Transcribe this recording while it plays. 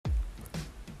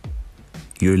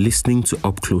You're listening to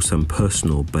Up Close and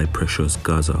Personal by Precious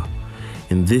Gaza.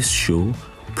 In this show,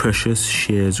 Precious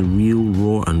shares real,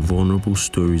 raw, and vulnerable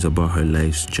stories about her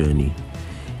life's journey.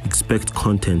 Expect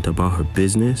content about her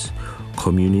business,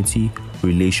 community,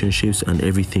 relationships, and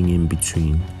everything in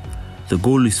between. The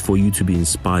goal is for you to be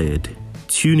inspired.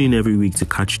 Tune in every week to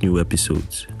catch new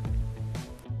episodes.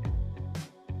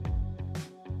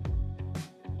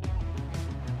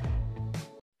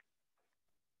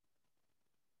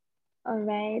 All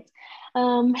right.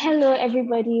 Hello,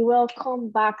 everybody. Welcome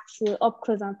back to Up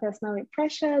Close and Personal with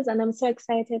Precious. And I'm so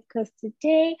excited because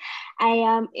today I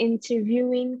am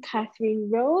interviewing Catherine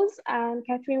Rose. And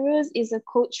Catherine Rose is a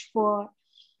coach for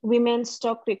women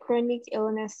stuck with chronic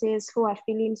illnesses who are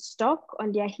feeling stuck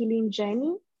on their healing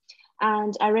journey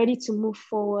and are ready to move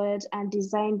forward and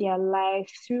design their life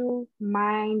through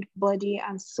mind, body,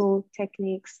 and soul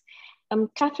techniques.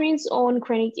 Catherine's own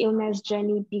chronic illness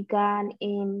journey began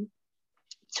in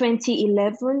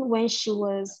 2011 when she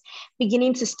was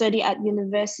beginning to study at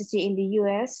university in the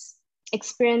US,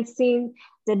 experiencing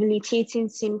debilitating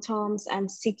symptoms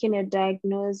and seeking a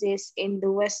diagnosis in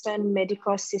the Western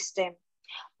medical system,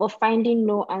 but finding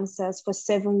no answers for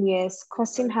 7 years,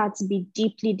 causing her to be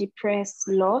deeply depressed,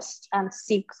 lost, and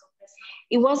sick.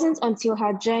 It wasn't until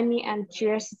her journey and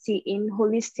curiosity in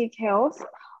holistic health,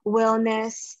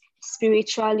 wellness,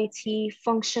 spirituality,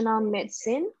 functional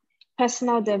medicine,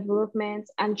 personal development,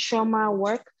 and trauma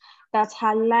work that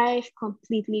her life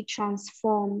completely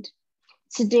transformed.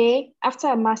 Today, after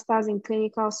a master's in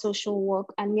clinical social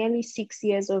work and nearly 6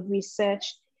 years of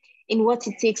research in what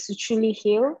it takes to truly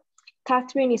heal,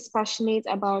 Catherine is passionate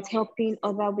about helping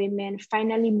other women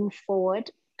finally move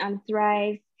forward and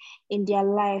thrive in their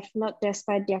life, not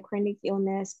despite their chronic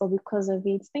illness, but because of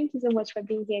it. Thank you so much for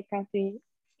being here, Catherine.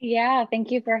 Yeah,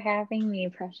 thank you for having me,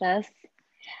 Precious.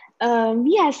 So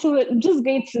I'm just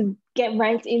going to get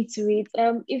right into it.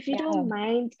 If you don't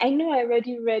mind, I know I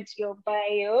already read your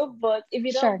bio, but if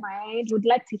you don't mind, would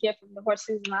like to hear from the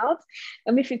horse's mouth.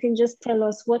 If you can just tell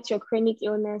us what your chronic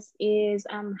illness is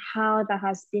and how that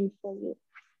has been for you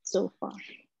so far.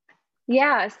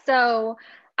 Yeah, so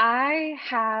I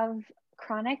have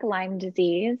chronic Lyme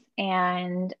disease,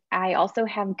 and I also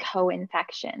have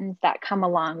co-infections that come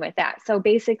along with that. So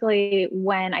basically,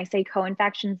 when I say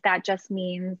co-infections, that just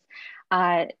means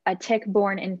a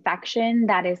tick-borne infection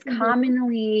that is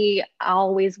commonly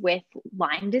always with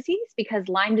Lyme disease, because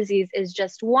Lyme disease is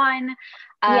just one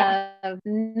of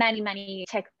many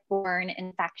tick-borne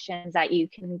infections that you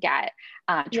can get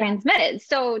transmitted.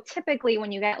 So typically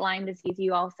when you get Lyme disease,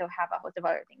 you also have a host of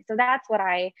other things. So that's what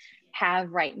I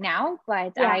have right now,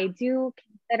 but I do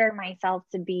consider myself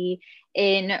to be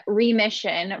in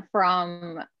remission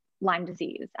from Lyme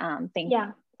disease,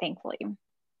 thankfully.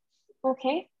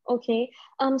 Okay. Go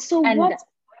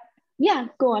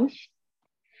on.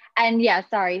 And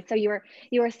sorry. So you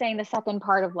were saying the second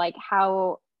part of like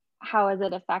how has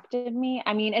it affected me?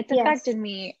 I mean, it's affected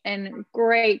me in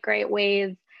great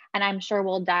ways, and I'm sure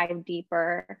we'll dive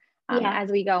deeper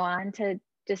as we go on to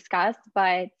discuss.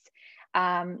 But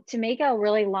to make a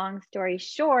really long story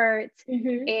short,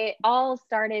 it all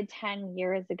started 10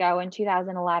 years ago in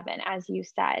 2011, as you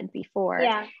said before.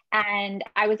 And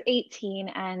I was 18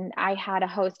 and I had a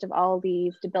host of all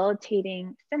these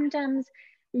debilitating symptoms.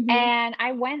 And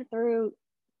I went through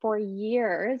for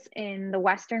years in the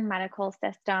Western medical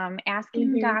system,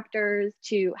 asking doctors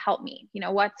to help me. You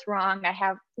know, what's wrong? I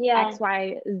have X,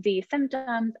 Y, Z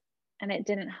symptoms, and it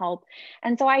didn't help.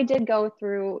 And so I did go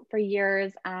through for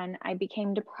years, and I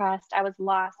became depressed. I was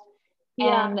lost.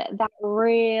 And that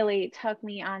really took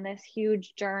me on this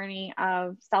huge journey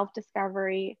of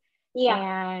self-discovery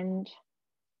and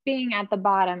being at the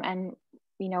bottom and,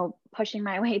 you know, pushing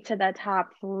my way to the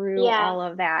top through all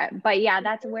of that. But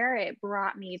that's where it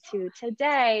brought me to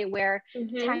today, where 10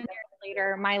 years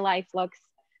later, my life looks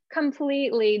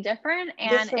completely different.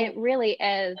 And it really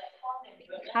is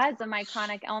because of my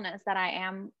chronic illness that I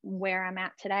am where I'm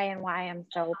at today, and why I'm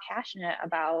so passionate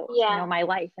about you know, my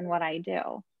life and what I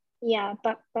do. Yeah,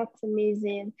 that's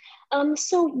amazing.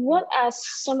 So what are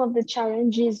some of the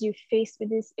challenges you face with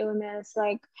this illness?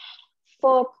 Like,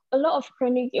 for a lot of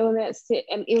chronic illness,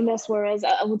 whereas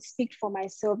I would speak for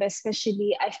myself,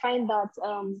 especially, I find that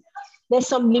there's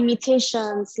some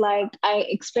limitations. Like, I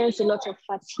experience a lot of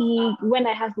fatigue. When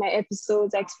I have my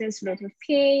episodes, I experience a lot of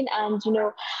pain. And, you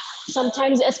know,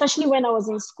 sometimes, especially when I was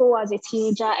in school as a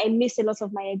teenager, I missed a lot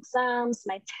of my exams,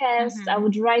 my tests. I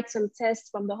would write some tests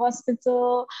from the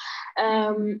hospital.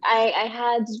 I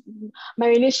had, my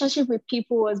relationship with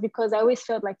people was because I always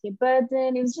felt like a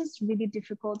burden. It was just really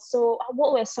difficult. So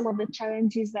what were some of the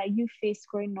challenges that you faced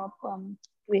growing up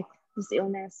with this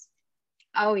illness?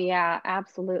 Oh yeah,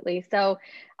 absolutely. So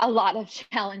a lot of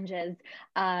challenges.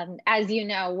 As you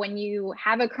know, when you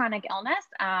have a chronic illness,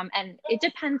 and it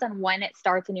depends on when it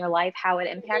starts in your life, how it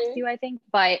impacts Mm-hmm. you, I think.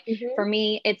 But Mm-hmm. for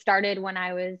me, it started when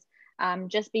I was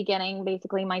just beginning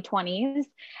basically my 20s,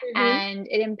 Mm-hmm. and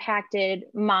it impacted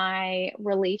my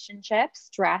relationships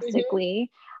Mm-hmm.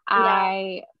 drastically. Yeah.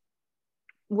 I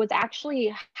was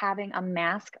actually having a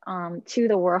mask to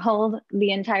the world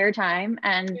the entire time.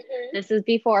 And Mm-hmm. this is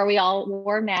before we all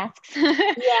wore masks,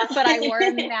 but I wore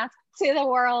a Yeah. mask to the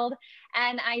world.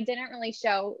 And I didn't really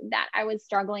show that I was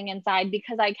struggling inside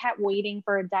because I kept waiting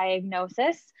for a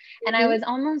diagnosis. And I Mm-hmm. was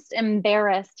almost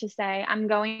embarrassed to say I'm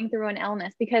going through an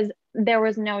illness because there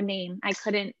was no name. I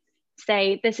couldn't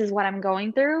say this is what I'm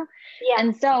going through. Yeah.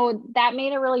 And so that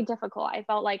made it really difficult. I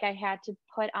felt like I had to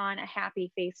put on a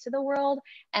happy face to the world,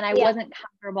 and I Yeah. wasn't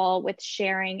comfortable with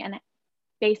sharing and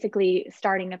basically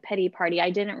starting a pity party.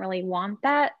 I didn't really want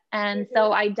that. And so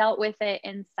Mm-hmm. I dealt with it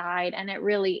inside, and it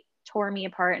really tore me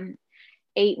apart and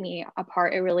ate me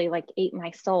apart. It really like ate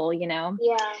my soul, you know?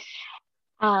 Yeah.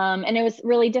 And it was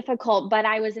really difficult, but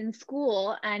I was in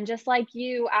school, and just like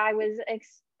you, I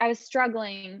was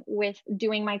struggling with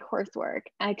doing my coursework,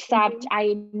 except Mm-hmm.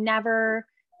 I never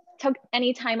took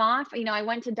any time off. You know, I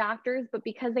went to doctors, but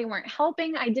because they weren't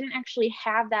helping, I didn't actually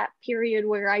have that period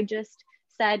where I just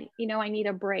said, you know, I need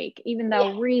a break, even though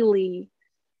Yeah. really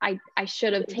I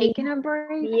should have taken a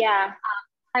break. Yeah.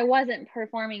 I wasn't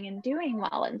performing and doing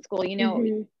well in school. You know,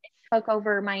 it Mm-hmm. took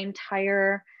over my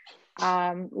entire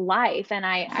life, and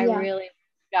I Yeah. really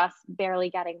just barely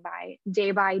getting by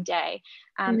day.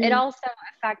 It Mm-hmm. also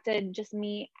affected just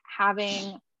me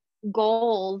having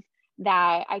goals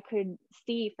that I could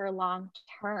see for long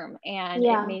term, and it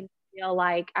Yeah. made me feel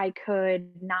like I could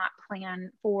not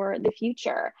plan for the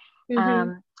future. Mm-hmm.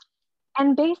 Um,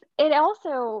 it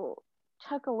also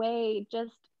took away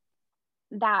just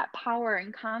that power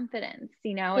and confidence.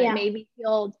 You know, it Yeah. made me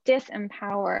feel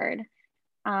disempowered.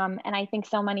 And I think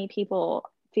so many people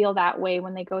feel that way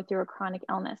when they go through a chronic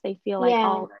illness. They feel like Yeah.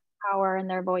 all their power and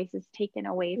their voice is taken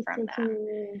away It's from taking them.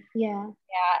 away. Yeah.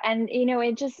 Yeah. And, you know,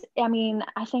 it just, I mean,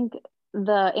 I think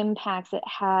the impacts it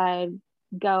had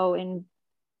go in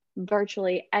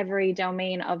virtually every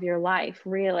domain of your life,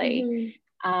 really.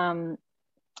 Mm-hmm. Um,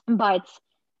 but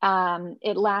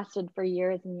it lasted for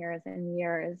years and years and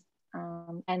years.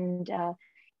 And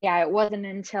yeah, it wasn't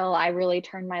until I really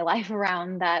turned my life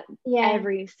around that Yeah.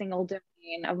 every single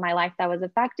domain of my life that was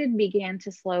affected began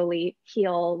to slowly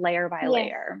heal layer by Yes.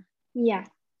 layer. Yeah.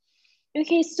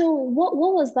 Okay, so what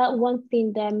was that one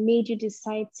thing that made you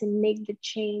decide to make the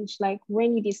change? Like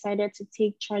when you decided to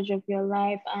take charge of your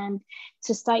life and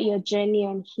to start your journey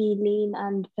on healing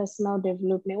and personal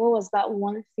development, what was that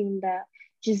one thing that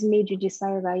just made you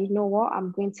decide that, you know what,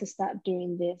 I'm going to start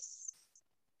doing this?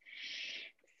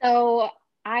 So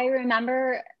I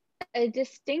remember a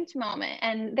distinct moment,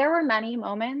 and there were many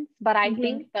moments, but I Mm-hmm.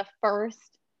 think the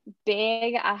first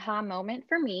big aha moment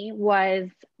for me was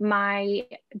my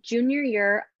junior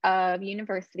year of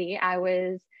university. I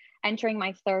was entering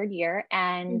my third year,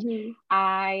 and Mm-hmm.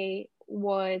 I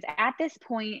was at this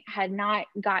point had not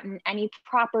gotten any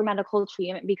proper medical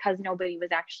treatment because nobody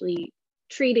was actually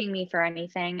treating me for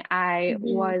anything. I Mm-hmm.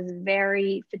 was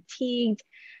very fatigued.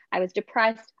 I was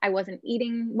depressed. I wasn't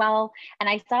eating well. And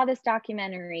I saw this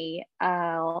documentary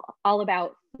all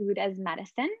about food as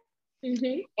medicine.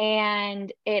 Mm-hmm.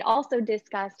 And it also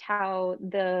discussed how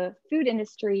the food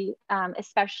industry,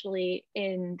 especially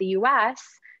in the US,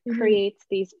 Mm-hmm. creates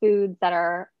these foods that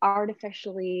are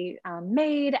artificially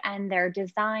made, and they're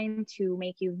designed to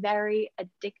make you very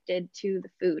addicted to the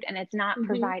food. And it's not Mm-hmm.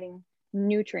 providing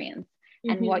nutrients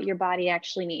and Mm-hmm. what your body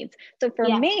actually needs. So for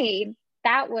Yeah. me,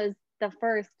 that was the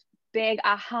first big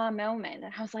aha moment.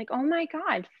 And I was like, oh my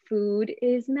God, food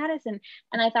is medicine.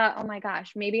 And I thought, oh my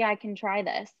gosh, maybe I can try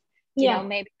this. You know, Yeah.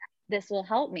 maybe this will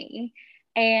help me.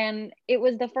 And it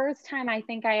was the first time I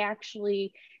think I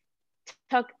actually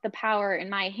took the power in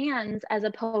my hands as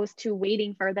opposed to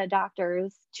waiting for the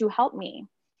doctors to help me.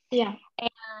 Yeah.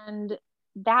 And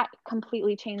that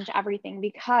completely changed everything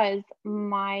because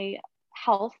my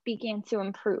health began to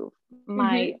improve. Mm-hmm.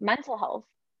 My mental health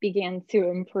began to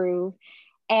improve.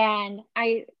 And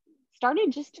I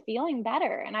started just feeling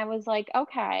better. And I was like,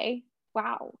 okay,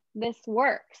 wow, this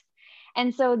works.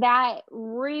 And so that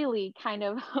really kind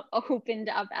of opened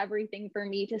up everything for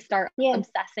me to start Yeah.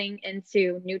 obsessing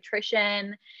into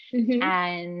nutrition Mm-hmm.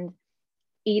 and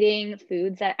eating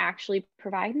foods that actually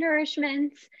provide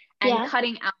nourishment and Yeah.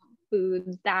 cutting out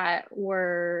foods that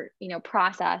were, you know,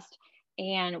 processed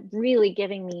and really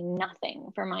giving me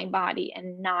nothing for my body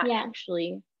and not Yeah.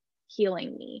 actually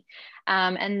healing me.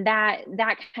 And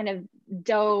that kind of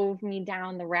dove me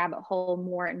down the rabbit hole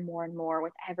more and more and more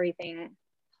with everything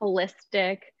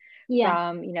holistic,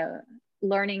 from, you know,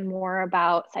 learning more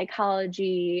about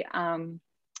psychology.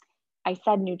 I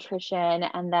said nutrition,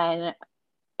 and then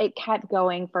it kept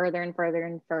going further and further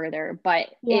and further, but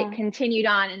it continued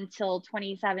on until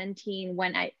 2017,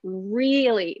 when I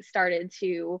really started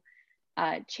to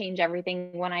change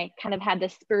everything, when I kind of had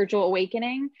this spiritual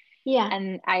awakening.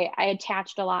 And I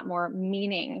attached a lot more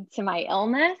meaning to my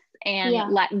illness,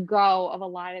 and let go of a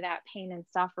lot of that pain and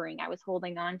suffering I was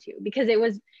holding on to, because it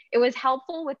was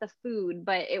helpful with the food,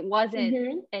 but it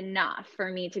wasn't enough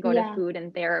for me to go to food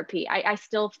and therapy. I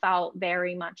still felt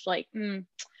very much like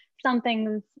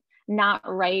something's not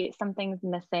right, something's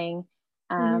missing.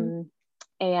 And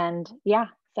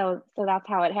so that's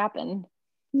how it happened.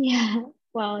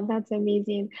 Wow, that's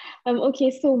amazing.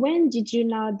 Okay, so when did you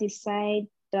now decide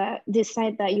that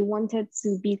you wanted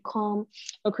to become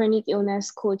a chronic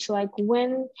illness coach? Like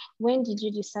when did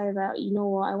you decide that, you know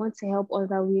what, I want to help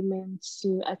other women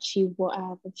to achieve what I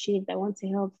have achieved? I want to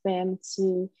help them to,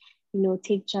 you know,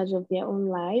 take charge of their own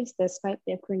lives despite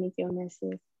their chronic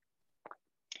illnesses.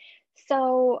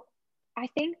 So I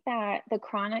think that the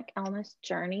chronic illness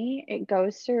journey, it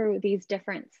goes through these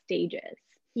different stages.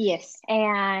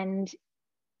 And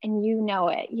you know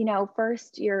it, you know,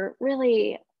 first you're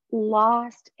really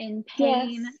lost in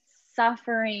pain,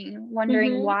 suffering,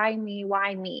 wondering why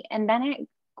me? And then it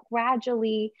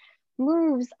gradually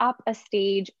moves up a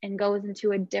stage and goes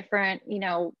into a different, you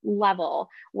know, level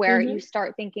where you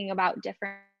start thinking about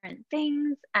different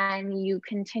things, and you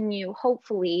continue,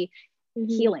 hopefully,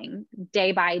 healing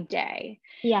day by day.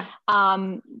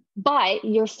 But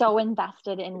you're so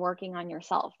invested in working on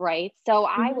yourself, right? So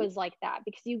I was like that,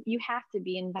 because you have to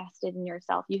be invested in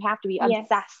yourself. You have to be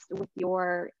obsessed with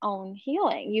your own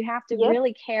healing. You have to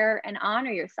really care and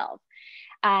honor yourself.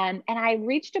 And I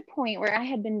reached a point where I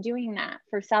had been doing that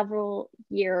for several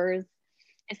years,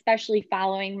 especially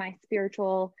following my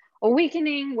spiritual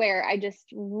awakening, where I just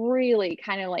really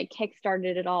kind of like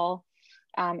kickstarted it all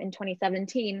in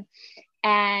 2017.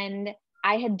 And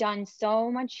I had done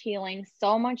so much healing,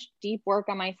 so much deep work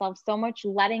on myself, so much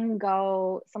letting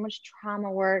go, so much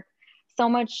trauma work, so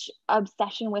much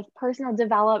obsession with personal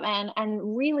development,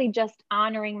 and really just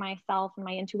honoring myself and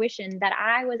my intuition, that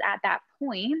I was at that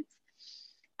point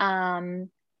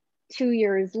 2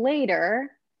 years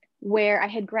later, where I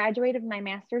had graduated my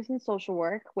master's in social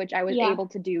work, which I was able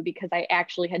to do because I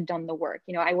actually had done the work.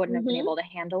 You know, I wouldn't have been able to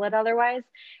handle it otherwise.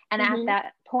 And at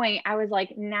that point, I was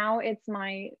like, now it's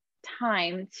my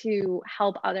time to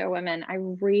help other women. I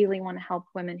really want to help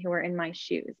women who are in my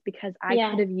shoes, because I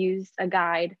could have used a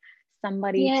guide,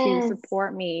 somebody to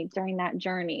support me during that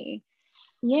journey.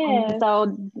 And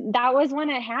so that was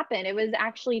when it happened. It was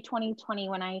actually 2020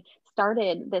 when I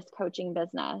started this coaching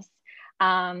business.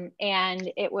 And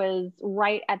it was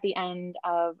right at the end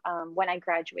of when I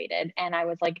graduated, and I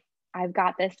was like, I've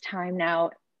got this time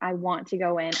now. I want to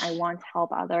go in. I want to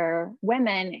help other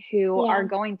women who are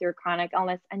going through chronic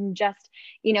illness, and just,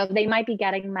 you know, they might be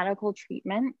getting medical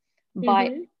treatment,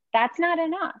 but that's not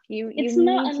enough. You need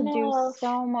to do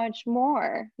so much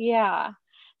more.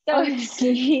 So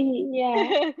honestly,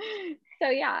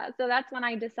 so that's when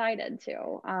I decided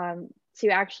to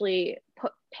actually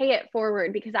pay it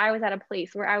forward, because I was at a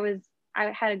place where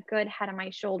I had a good head on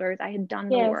my shoulders. I had done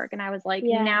the work, and I was like,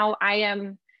 now I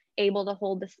am able to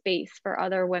hold the space for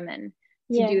other women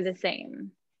to do the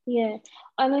same.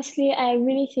 Honestly, I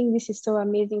really think this is so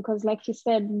amazing, because like you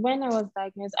said, when I was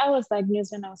diagnosed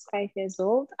when I was 5 years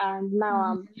old, and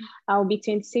now I'll be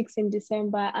 26 in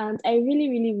December. And I really,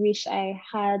 really wish I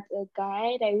had a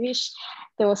guide. I wish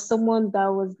there was someone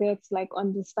that was there to like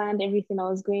understand everything I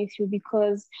was going through,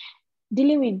 because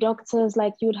dealing with doctors,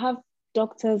 like you would have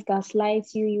doctors gaslight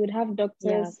you, you would have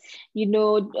doctors, you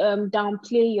know,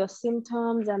 downplay your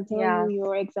symptoms and tell you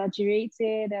you're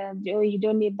exaggerated, and you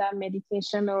don't need that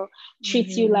medication, or treat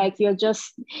you like you're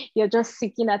just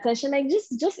seeking attention, like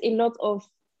just a lot of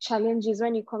challenges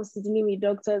when it comes to dealing with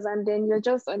doctors. And then you're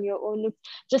just on your own,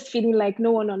 just feeling like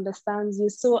no one understands you.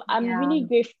 So I'm really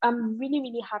grateful. I'm really,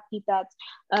 really happy that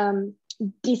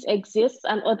this exists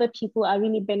and other people are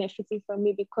really benefiting from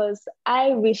me, because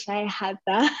I wish I had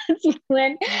that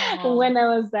when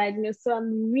I was diagnosed. So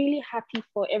I'm really happy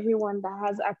for everyone that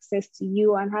has access to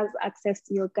you and has access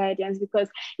to your guidance, because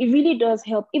it really does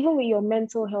help, even with your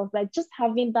mental health, like just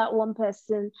having that one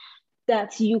person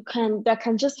that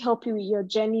can just help you with your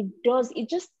journey, it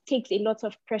just takes a lot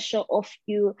of pressure off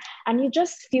you, and you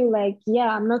just feel like, yeah,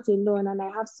 I'm not alone, and I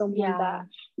have someone that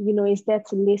is there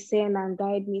to listen and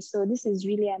guide me. So this is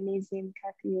really amazing,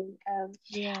 Kathleen.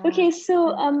 Okay,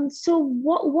 so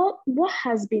what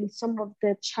has been some of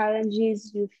the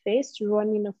challenges you faced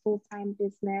running a full-time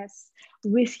business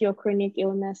with your chronic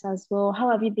illness as well?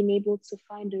 How have you been able to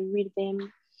find a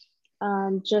rhythm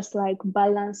and just like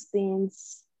balance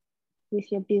things with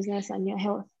your business and your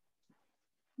health?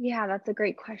 Yeah, that's a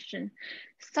great question.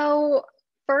 So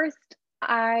first,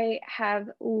 I have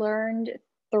learned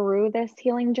through this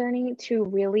healing journey to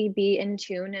really be in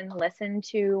tune and listen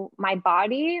to my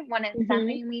body when it's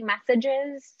sending me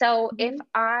messages. So if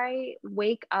I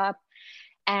wake up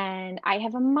and I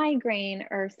have a migraine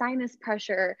or sinus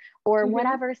pressure or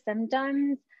whatever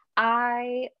symptoms,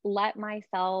 I let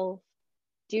myself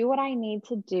do what I need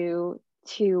to do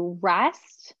to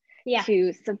rest,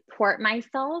 to support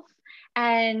myself.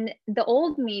 And the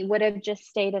old me would have just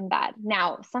stayed in bed.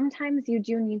 Now, sometimes you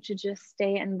do need to just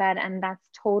stay in bed, and that's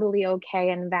totally okay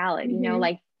and valid. You know,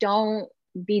 like, don't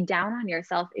be down on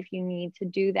yourself if you need to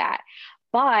do that.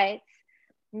 But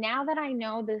now that I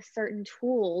know there's certain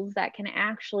tools that can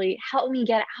actually help me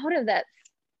get out of that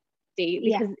state,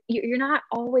 because you're not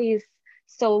always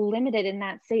so limited in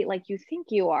that state like you think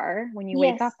you are when you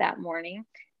wake up that morning.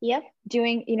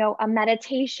 Doing, a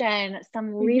meditation,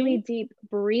 some really deep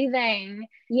breathing,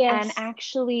 and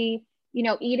actually,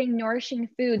 eating nourishing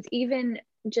foods, even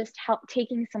just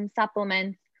taking some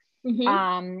supplements,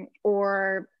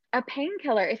 or a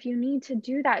painkiller. If you need to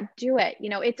do that, do it.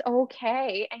 It's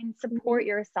okay, and support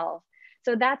yourself.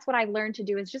 So that's what I learned to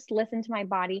do, is just listen to my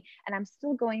body, and I'm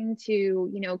still going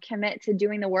to, commit to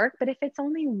doing the work. But if it's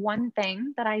only one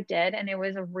thing that I did and it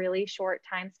was a really short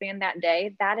time span that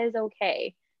day, that is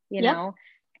okay.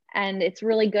 And it's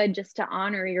really good just to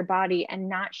honor your body and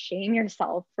not shame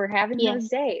yourself for having those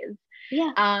days.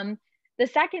 The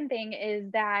second thing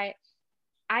is that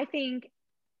I think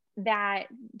that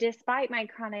despite my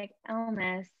chronic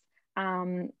illness,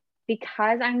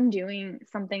 because I'm doing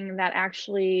something that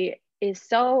actually is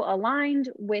so aligned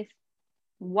with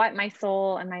what my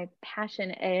soul and my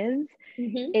passion is,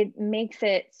 it makes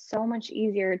it so much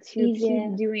easier to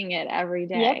keep doing it every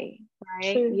day.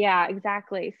 Right? True. Yeah,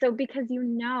 exactly. So because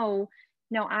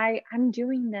I'm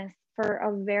doing this for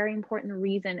a very important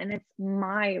reason, and it's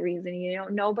my reason.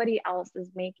 Nobody else is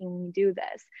making me do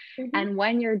this. And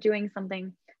when you're doing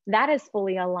something that is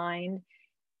fully aligned,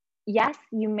 yes,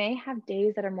 you may have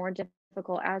days that are more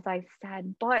difficult, as I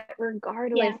said, but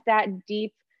regardless, that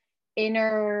deep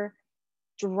inner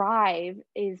drive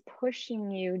is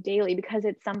pushing you daily because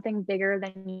it's something bigger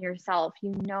than yourself.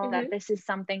 That this is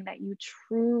something that you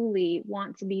truly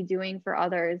want to be doing for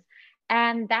others.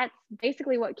 And that's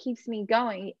basically what keeps me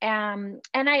going. And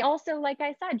I also, like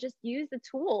I said, just use the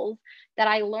tools that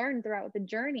I learned throughout the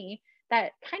journey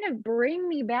that kind of bring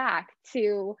me back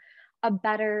to a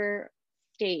better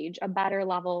stage, a better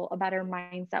level, a better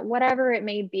mindset, whatever it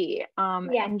may be.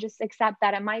 And just accept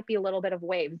that it might be a little bit of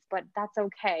waves, but that's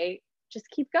okay. Just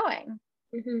keep going.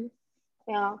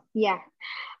 Yeah.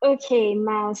 Okay,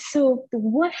 now, so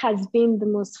what has been the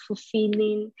most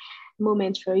fulfilling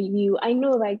moment for you? I know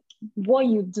like what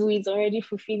you do is already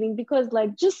fulfilling, because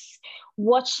like just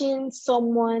watching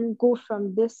someone go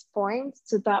from this point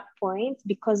to that point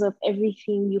because of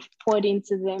everything you've poured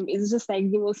into them is just like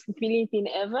the most fulfilling thing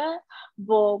ever.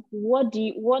 But what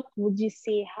would you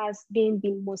say has been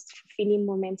the most fulfilling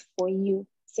moment for you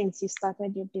since you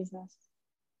started your business?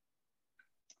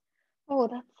 Oh,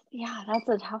 that's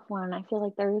a tough one. I feel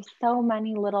like there's so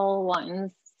many little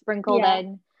ones sprinkled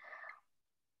in.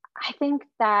 I think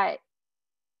that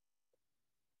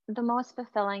the most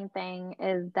fulfilling thing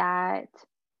is that,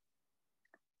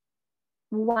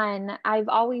 one, I've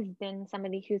always been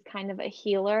somebody who's kind of a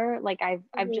healer. Like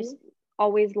I've just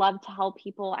always loved to help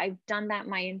people. I've done that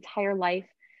my entire life.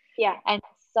 And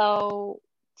so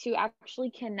to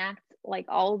actually connect like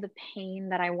all the pain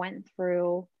that I went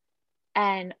through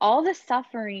and all the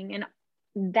suffering, and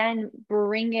then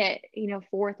bring it,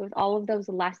 forth with all of those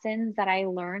lessons that I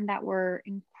learned that were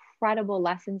incredible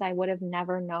lessons I would have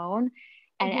never known,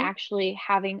 and actually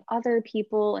having other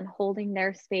people and holding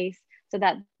their space so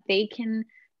that they can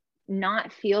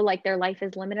not feel like their life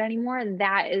is limited anymore.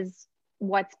 That is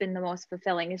what's been the most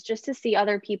fulfilling, is just to see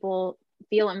other people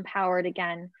feel empowered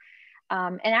again.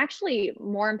 And actually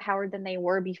more empowered than they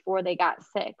were before they got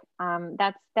sick.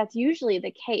 That's usually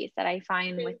the case that I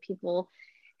find with people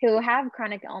who have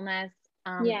chronic illness.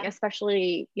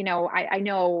 especially, you know, I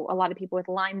know a lot of people with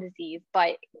Lyme disease,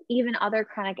 but even other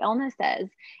chronic illnesses,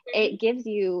 it gives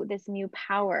you this new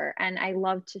power. And I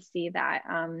love to see that.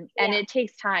 And it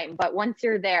takes time, but once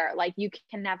you're there, like you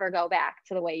can never go back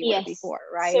to the way you were before,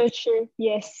 right? So true.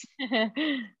 Yes.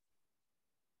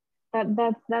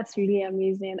 That's really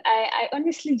amazing. I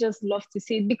honestly just love to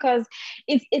see it, because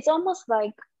it's almost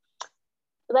like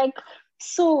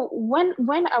so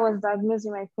when I was diagnosed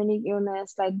with my chronic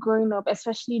illness, like growing up,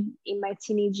 especially in my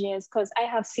teenage years, because I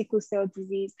have sickle cell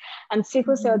disease, and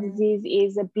sickle cell disease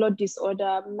is a blood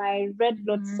disorder. My red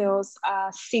blood cells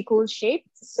are sickle shaped,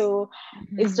 so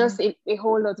it's just a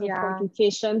whole lot of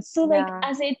complications. So like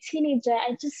as a teenager,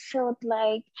 I just felt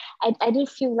like I didn't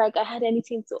feel like I had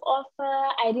anything to offer.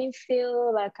 I didn't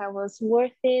feel like I was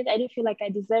worth it. I didn't feel like I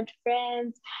deserved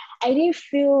friends. I didn't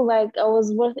feel like I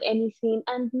was worth anything.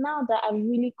 And now that I've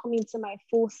really come into my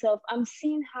full self, I'm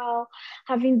seeing how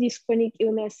having these chronic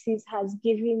illnesses has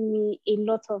given me a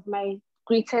lot of my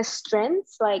greatest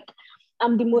strengths. Like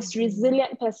I'm the most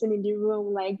resilient person in the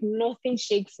room. Like nothing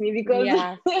shakes me, because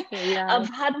I've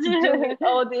had to deal with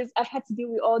all this. I've had to deal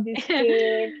with all this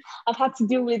pain. I've had to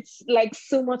deal with like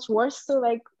so much worse. So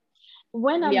like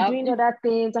when I'm doing other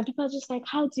things and people are just like,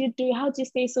 how do you do it? How do you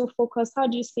stay so focused? How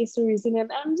do you stay so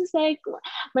resilient? I'm just like,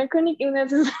 my chronic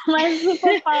illness is my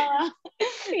superpower.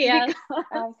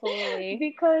 Absolutely.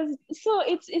 Because so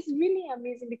it's really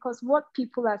amazing, because what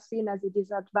people are seeing as a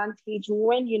disadvantage,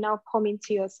 when you now come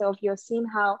into yourself, you're seeing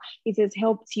how it has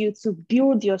helped you to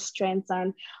build your strength,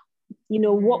 and you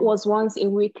know what was once a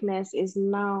weakness is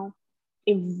now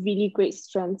a really great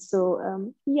strength.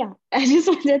 So I just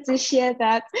wanted to share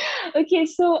that. Okay,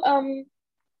 so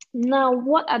now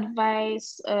what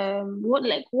advice,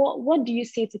 what do you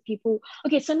say to people?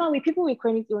 Okay, so now with people with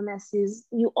chronic illnesses,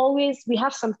 we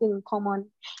have something in common.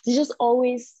 There's just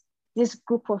always this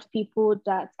group of people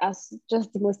that are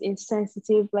just the most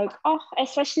insensitive, like,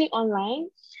 especially online.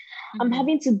 I'm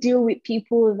having to deal with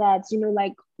people that, you know,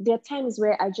 like there are times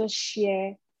where I just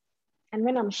share. And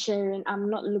when I'm sharing, I'm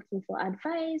not looking for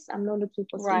advice. I'm not looking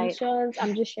for solutions.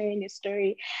 I'm just sharing a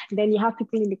story. And then you have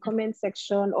people in the comment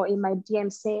section or in my DM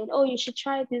saying, oh, you should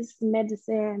try this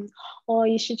medicine. Or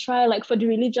you should try, like for the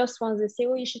religious ones, they say,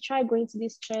 oh, you should try going to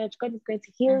this church. God is going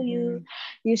to heal you.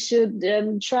 You should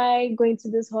try going to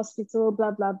this hospital,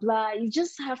 blah, blah, blah. You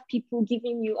just have people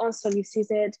giving you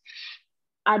unsolicited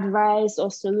advice or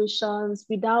solutions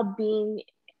without being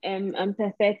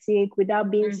empathetic, without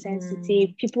being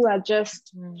sensitive. People are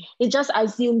just they just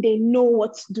assume they know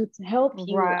what to do to help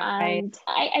you. And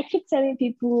I keep telling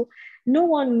people, no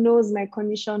one knows my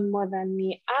condition more than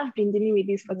me. I've been dealing with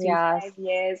this for 25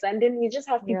 years. And then you just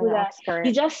have people that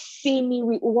you just see me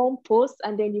with one post,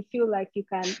 and then you feel like you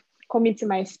can come into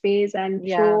my space and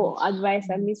throw advice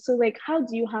at me. So like, how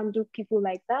do you handle people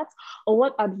like that? Or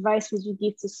what advice would you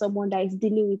give to someone that is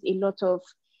dealing with a lot of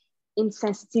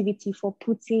insensitivity for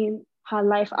putting her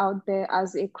life out there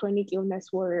as a chronic illness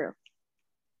warrior?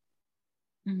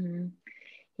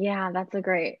 Yeah, that's a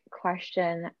great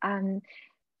question.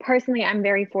 Personally, I'm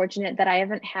very fortunate that I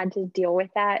haven't had to deal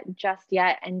with that just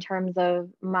yet in terms of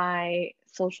my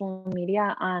social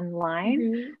media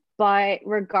online. But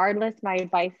regardless, my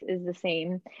advice is the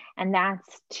same, and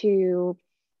that's to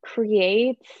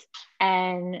create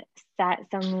and set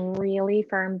some really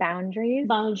firm boundaries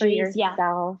for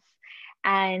yourself.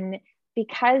 And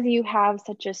because you have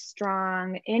such a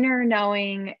strong inner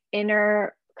knowing,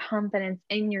 inner confidence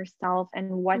in yourself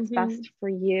and what's best for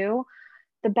you,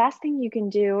 the best thing you can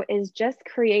do is just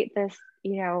create this,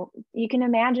 you know, you can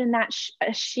imagine that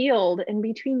a shield in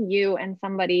between you and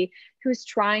somebody who's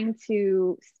trying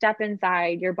to step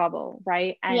inside your bubble,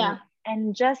 right?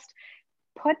 And just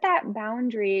put that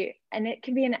boundary, and it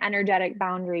can be an energetic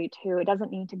boundary too. It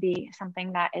doesn't need to be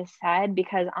something that is said,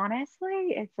 because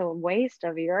honestly, it's a waste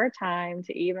of your time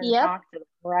to even talk to them,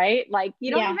 right? Like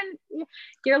you don't even,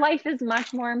 your life is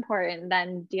much more important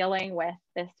than dealing with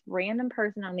this random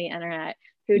person on the internet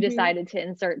who decided to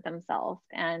insert themselves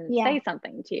and say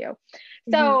something to you.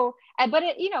 So, but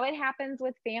it, you know, it happens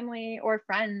with family or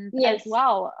friends as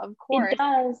well, of course. It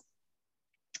does.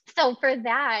 So for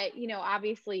that, you know,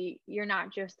 obviously you're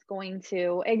not just going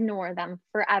to ignore them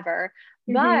forever,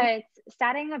 but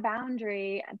setting a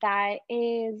boundary that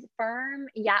is firm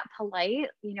yet polite,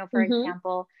 you know, for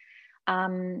example,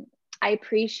 I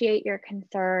appreciate your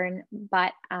concern,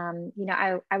 but, you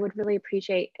know, I would really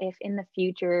appreciate if in the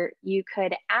future you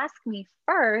could ask me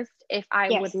first if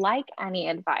I would like any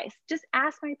advice. Just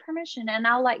ask my permission and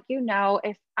I'll let you know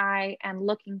if I am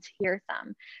looking to hear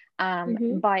some.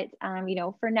 But, you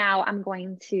know, for now, I'm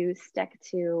going to stick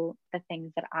to the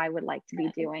things that I would like to be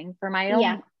doing for my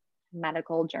own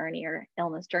medical journey or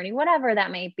illness journey, whatever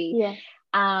that may be. Yeah.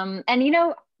 And you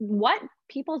know what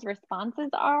people's responses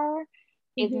are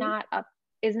is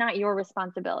Mm-hmm. not your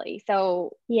responsibility.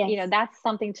 So, Yes. you know, that's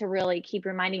something to really keep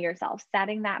reminding yourself,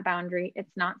 setting that boundary.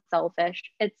 It's not selfish.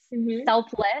 It's Mm-hmm.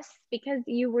 selfless, because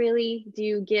you really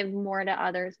do give more to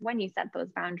others when you set those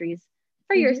boundaries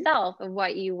for Mm-hmm. yourself of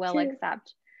what you will True.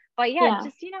 accept. But yeah, Yeah.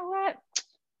 just, you know what?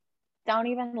 Don't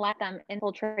even let them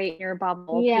infiltrate your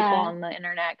bubble, Yeah. people on the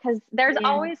internet, because there's Yeah.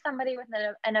 always somebody with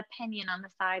an opinion on the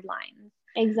sidelines.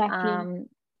 Exactly.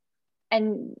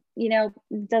 And you know,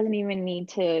 doesn't even need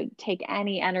to take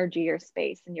any energy or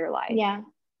space in your life. Yeah.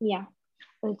 Yeah.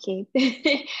 Okay.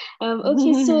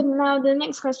 Okay, so now the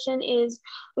next question is,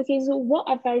 okay, so what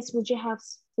advice would you have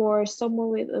for someone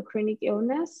with a chronic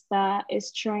illness that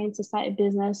is trying to start a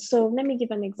business? So let me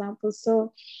give an example.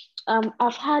 So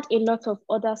I've had a lot of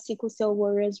other sickle cell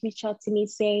warriors reach out to me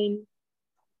saying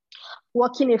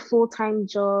working a full-time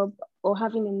job or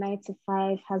having a 9 to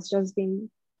 5 has just been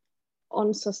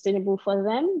unsustainable for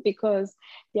them because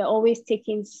they're always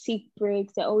taking sick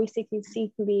breaks, they're always taking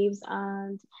sick leaves,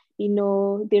 and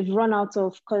they've run out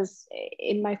of, because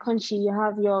in my country you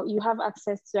have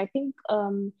access to, I think,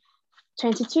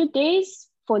 22 days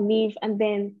for leave, and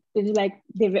then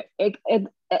they've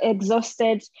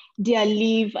exhausted their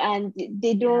leave, and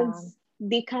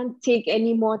they can't take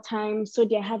any more time, so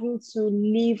they're having to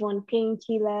live on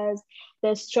painkillers.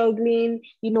 They're struggling,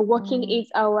 working 8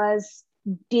 hours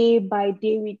day by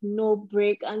day with no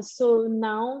break. And so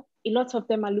now a lot of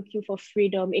them are looking for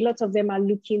freedom. A lot of them are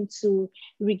looking to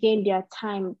regain their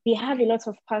time. They have a lot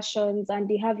of passions and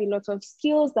they have a lot of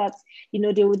skills that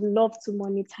they would love to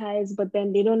monetize, but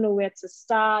then they don't know where to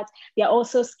start. They're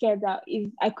also scared that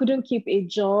if I couldn't keep a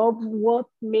job, what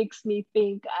makes me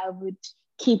think I would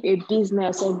keep a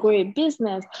business or grow a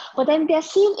business? But then they're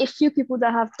seeing a few people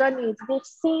that have done it. They've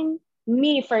seen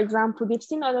me, for example, they've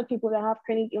seen other people that have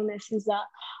chronic illnesses that are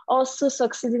also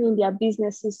succeeding in their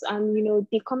businesses. And,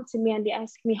 they come to me and they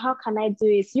ask me, how can I do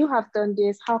it? You have done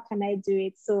this, how can I do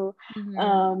it? So,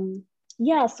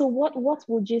 so what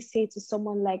would you say to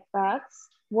someone like that?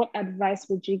 What advice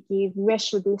would you give? Where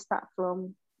should they start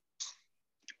from?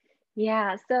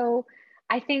 Yeah, so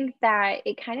I think that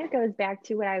it kind of goes back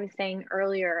to what I was saying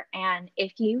earlier. And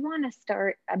if you want to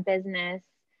start a business,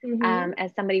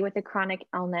 as somebody with a chronic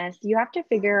illness, you have to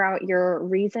figure out your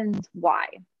reasons why,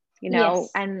 Yes.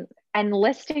 and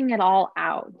listing it all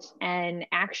out and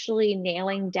actually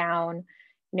nailing down,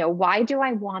 why do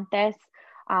I want this?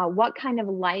 What kind of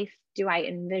life do I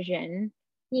envision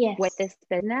with this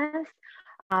business?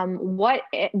 What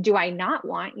do I not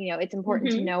want? It's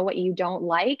important to know what you don't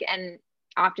like. And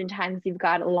oftentimes you've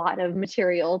got a lot of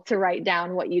material to write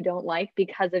down what you don't like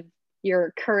because of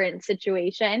your current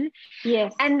situation.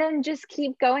 Yes. And then just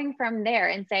keep going from there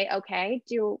and say, okay,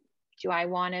 do I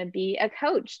want to be a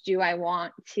coach? Do I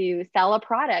want to sell a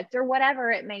product, or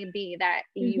whatever it may be that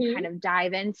you kind of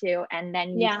dive into? And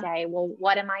then you say, well,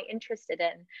 what am I interested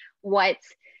in? What,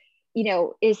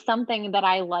 is something that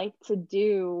I like to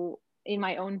do in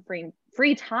my own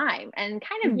free time, and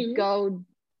kind of go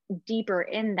deeper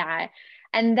in that.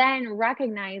 And then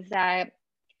recognize that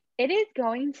it is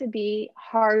going to be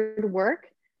hard work.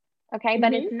 Okay.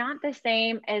 But it's not the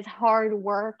same as hard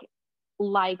work,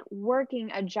 like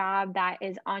working a job that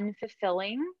is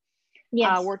unfulfilling,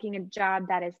 working a job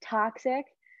that is toxic,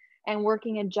 and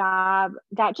working a job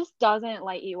that just doesn't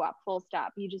light you up, full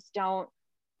stop. You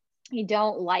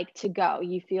don't like to go.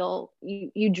 You feel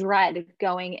you dread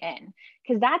going in,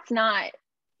 because that's not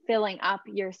filling up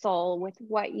your soul with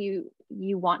what you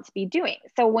want to be doing.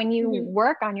 So when you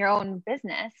work on your own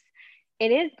business, it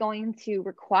is going to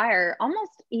require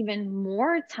almost even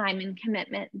more time and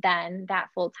commitment than that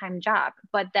full-time job.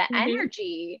 But the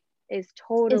energy is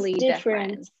totally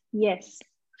different. Yes.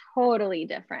 Totally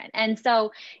different. And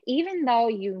so even though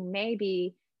you may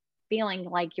be feeling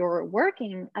like you're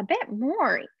working a bit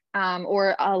more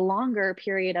or a longer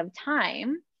period of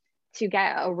time to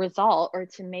get a result or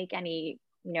to make any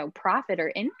profit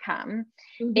or income,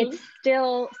 it's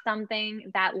still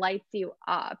something that lights you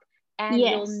up. And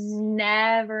you'll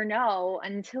never know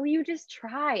until you just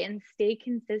try and stay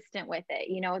consistent with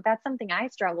it. That's something I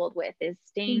struggled with, is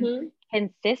staying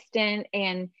consistent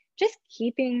and just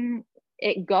keeping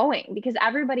it going, because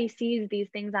everybody sees these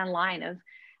things online of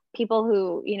people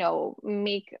who, you know,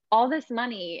 make all this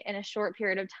money in a short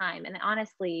period of time. And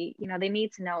honestly, you know, they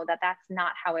need to know that that's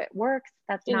not how it works.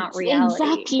 That's not reality.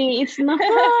 Exactly. It's not.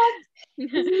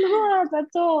 It's not at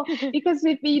all. Because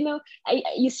if you know,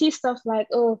 you see stuff like,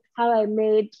 oh, how I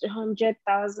made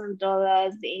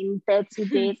 $100,000 in 30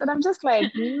 days. And I'm just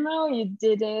like, no, you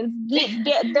didn't.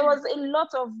 There was a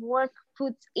lot of work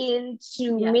put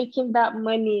into making that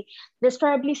money. There's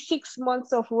probably 6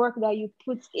 months of work that you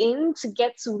put in to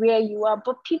get to where you are,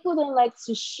 but people don't like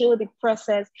to show the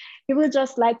process. People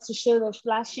just like to show the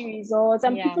flashy results,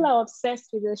 and people are obsessed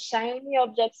with the shiny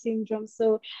object syndrome.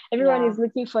 So everyone is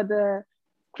looking for the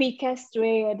quickest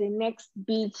way or the next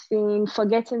big thing,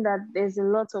 forgetting that there's a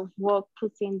lot of work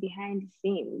put in behind the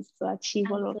scenes to achieve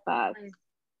all of that.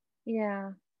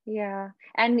 Yeah.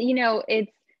 And you know,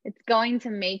 it's going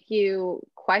to make you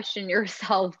question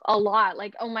yourself a lot.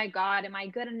 Like, oh my God, am I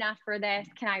good enough for this?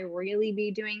 Can I really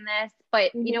be doing this?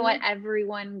 But you know what?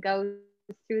 Everyone goes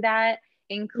through that,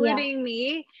 including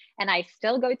me. And I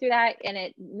still go through that. And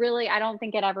it really, I don't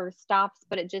think it ever stops,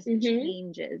 but it just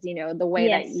changes, you know, the way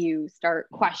that you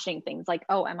start questioning things like,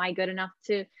 oh, am I good enough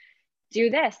to do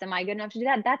this? Am I good enough to do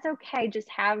that? That's okay. Just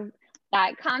have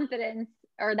that confidence,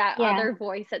 or that other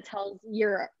voice that tells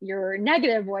your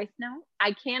negative voice, no,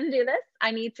 I can do this. I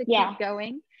need to keep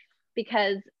going,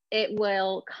 because it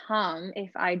will come if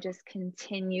I just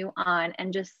continue on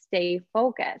and just stay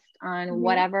focused on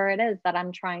whatever it is that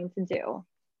I'm trying to do.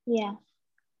 Yeah,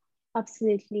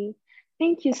 absolutely.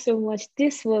 Thank you so much.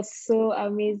 This was so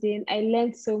amazing. I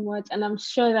learned so much, and I'm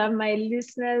sure that my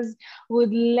listeners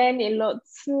would learn a lot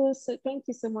too. So thank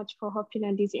you so much for hopping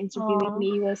on this interview with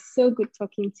me. It was so good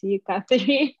talking to you,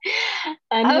 Catherine.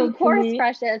 And of course,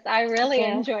 Precious. I really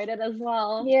enjoyed it as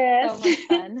well. Yes. So much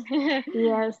fun.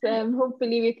 Yes.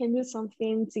 Hopefully we can do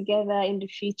something together in the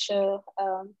future.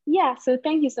 So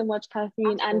thank you so much,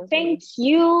 Catherine. Absolutely. And thank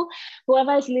you,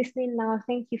 whoever is listening now.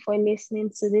 Thank you for listening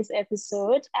to this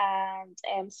episode,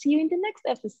 and see you in the next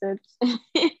episode.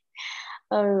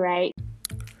 All right.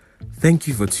 Thank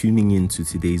you for tuning in to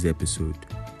today's episode.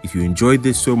 If you enjoyed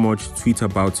this so much, tweet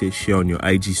about it, share on your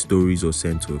IG stories, or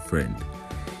send to a friend.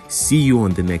 See you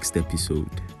on the next episode.